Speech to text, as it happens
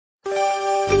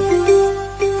Three,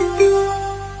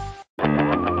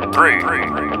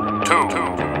 two,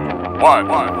 one.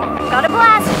 Got a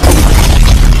blast!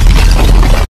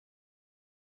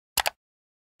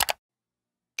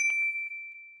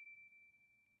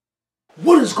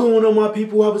 What is going on, my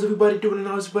people? How is everybody doing and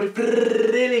how is everybody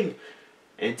feeling?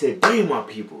 And today, my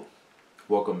people,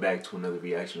 welcome back to another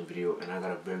reaction video, and I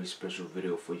got a very special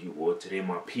video for you all today,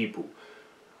 my people.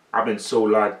 I've been so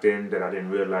locked in that I didn't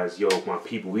realize, yo, my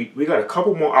people, we got a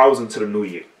couple more hours into the new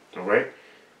year, alright?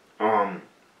 I'm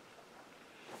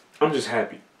just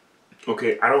happy.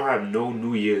 Okay, I don't have no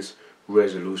New Year's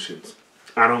resolutions.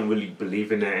 I don't really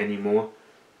believe in that anymore.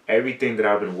 Everything that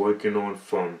I've been working on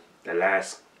from the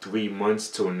last 3 months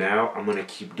till now, I'm going to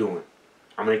keep doing.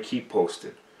 I'm going to keep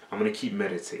posting. I'm going to keep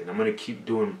meditating. I'm going to keep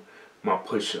doing my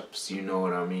push-ups, you know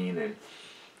what I mean? And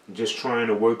just trying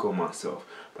to work on myself.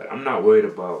 But I'm not worried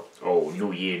about, oh,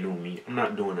 new year, new me. I'm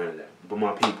not doing none of that. But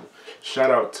my people,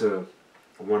 shout out to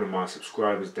one of my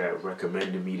subscribers that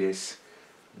recommended me this.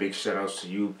 Big shout outs to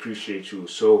you. Appreciate you.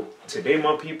 So today,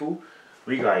 my people,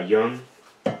 we got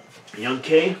YXNG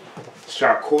K.A,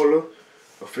 shot caller,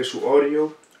 official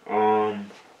audio,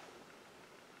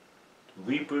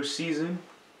 Reaper season.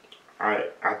 I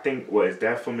think, what is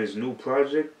that from his new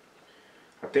project?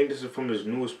 I think this is from his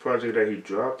newest project that he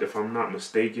dropped, if I'm not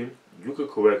mistaken. You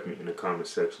could correct me in the comment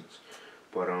sections.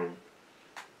 But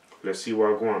let's see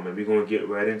where I go on, man. We're gonna get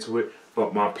right into it.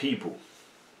 But my people,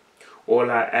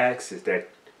 all I ask is that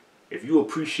if you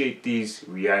appreciate these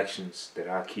reactions that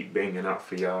I keep banging out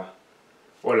for y'all,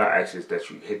 all I ask is that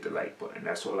you hit the like button.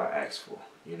 That's all I ask for.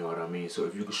 You know what I mean? So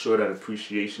if you could show that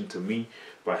appreciation to me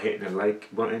by hitting the like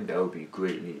button, that would be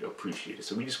greatly appreciated.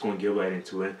 So we just gonna get right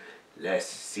into it. Let's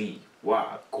see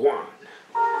why Guan.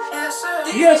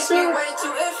 Yes, sir.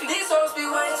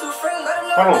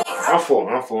 Hold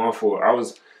on, I'm full.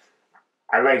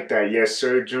 I like that yes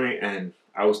sir joint, and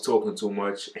I was talking too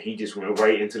much, and he just went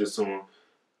right into the song.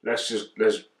 Let's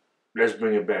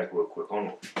bring it back real quick. Hold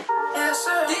on. Yes,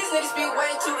 sir. These niggas be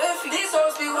way too iffy. These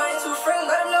hoes be way too friendly.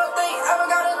 Let them know if they ever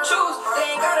gotta choose.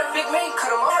 They ain't gotta pick me.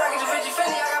 Cut them all. I get your Reggie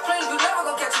Fendi. I got plenty. You never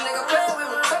gonna catch a nigga playing with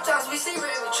me. Sometimes we see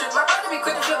red, we trip. My brother be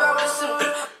quick to flip out with a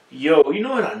simple. Yo, you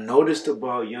know what I noticed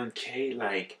about YXNG K?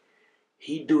 Like,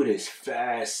 he do this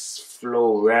fast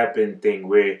flow rapping thing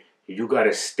where you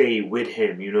gotta stay with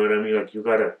him. You know what I mean? Like, you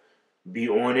gotta be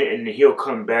on it, and he'll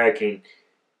come back and,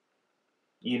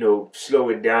 you know, slow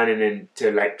it down and then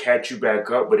to like catch you back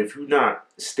up. But if you're not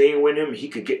staying with him, he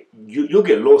could get you'll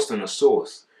get lost in the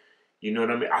sauce. You know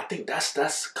what I mean? I think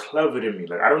that's clever to me.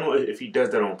 Like, I don't know if he does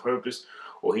that on purpose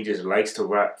or he just likes to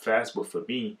rap fast. But for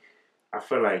me, I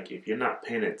feel like if you're not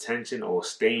paying attention or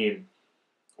staying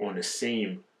on the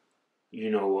same,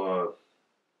 you know,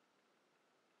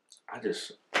 I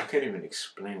can't even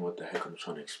explain what the heck I'm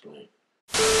trying to explain.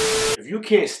 If you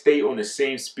can't stay on the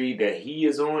same speed that he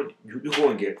is on, you're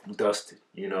going to get dusted.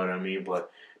 You know what I mean?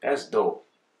 But that's dope.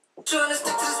 See?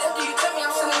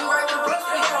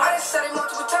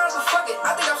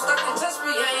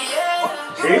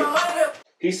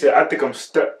 He said, I think I'm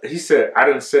stuck. He said, I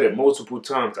done said it multiple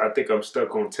times. I think I'm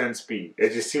stuck on 10 speed.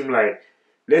 It just seemed like,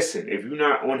 listen, if you're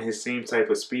not on his same type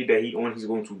of speed that he on, he's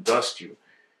going to dust you.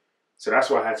 So that's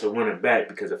why I had to run it back,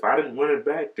 because if I didn't run it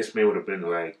back, this man would have been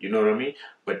like, you know what I mean?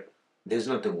 But there's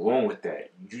nothing wrong with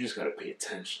that. You just gotta pay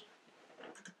attention.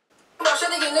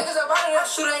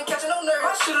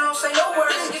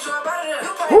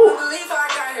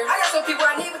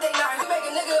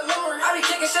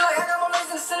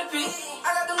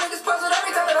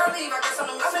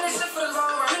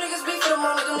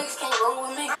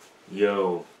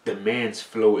 Yo, the man's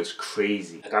flow is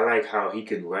crazy. Like, I like how he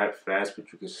can rap fast,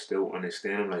 but you can still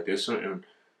understand him. Like, there's certain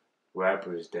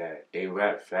rappers that they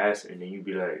rap fast, and then you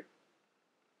be like,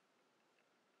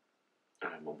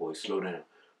 alright, my boy, slow down.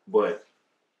 But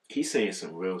he's saying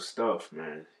some real stuff,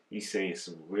 man. He's saying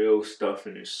some real stuff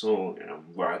in his song, and I'm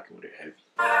rocking with it heavy.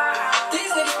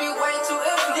 These niggas be way too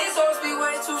iffy. These hoes be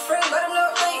way too friendly. Let them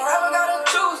know if they ever gotta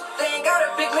choose. They ain't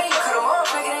gotta pick me. Cut them off,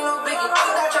 make it ain't no biggie.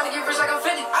 I'm not trying to get rich like I'm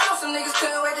 50. I know some niggas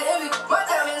couldn't wait to envy. My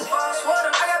diamonds false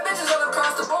water. I got bitches all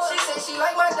across the board. She say she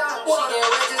like my diamond. She get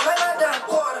wet just like my diamond.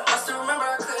 Water. I still remember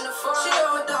I couldn't afford. She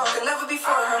know it though. Could never be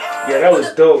for her. Yeah, that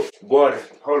was dope. Water.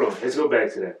 Hold on. Let's go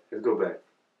back to that. Let's go back.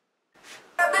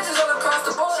 Bitches all across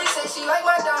the board. She say she like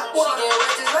my diamond. She get wet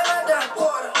just like my diamond.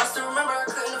 Water. I still remember I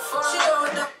couldn't afford. She know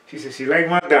it though. She said she like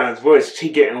my diamonds, boy. She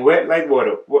getting wet like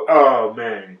water. Oh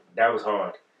man, that was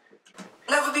hard.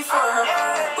 Never be for her.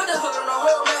 Put the hood on the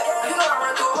whole man. You know I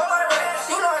run through a whole lot of rats.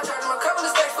 You know I charge him a couple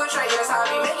of stacks for a tray. That's how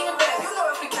I be making it back. You know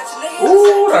if we catch a nigga.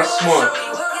 Ooh, that's smart.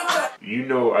 You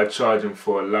know I charge him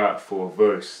for a lot for a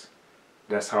verse.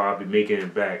 That's how I'll be making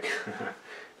it back.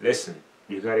 Listen,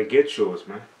 you gotta get yours,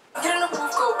 man. Get in the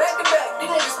booth, go back to back. These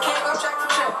niggas can't go track for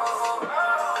track.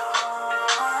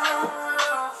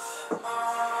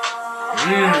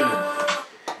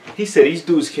 He said these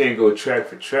dudes can't go track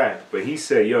for track, but he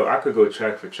said, yo, I could go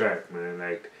track for track, man.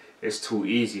 Like, it's too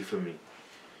easy for me.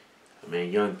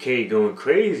 Man, Young K going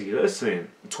crazy. Listen,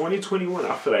 2021,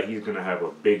 I feel like he's going to have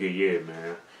a bigger year,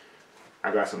 man.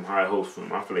 I got some high hopes for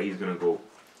him. I feel like he's going to go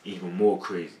even more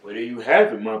crazy. Well, there you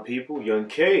have it, my people. Young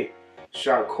K,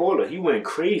 shot caller. He went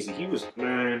crazy. He was,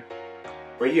 man.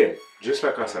 But yeah, just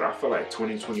like I said, I feel like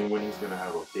 2021, he's going to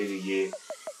have a bigger year.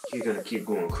 He's going to keep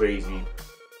going crazy.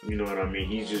 You know what I mean?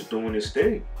 He's just doing his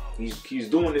thing. He's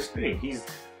doing his thing.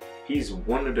 He's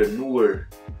one of the newer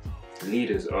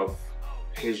leaders of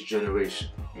his generation.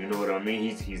 You know what I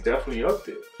mean? He's definitely up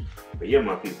there. But yeah,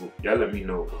 my people, y'all let me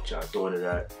know what y'all thought of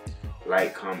that.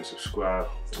 Like, comment, subscribe,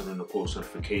 turn on the post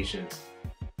notifications.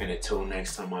 And until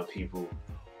next time, my people,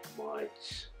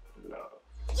 much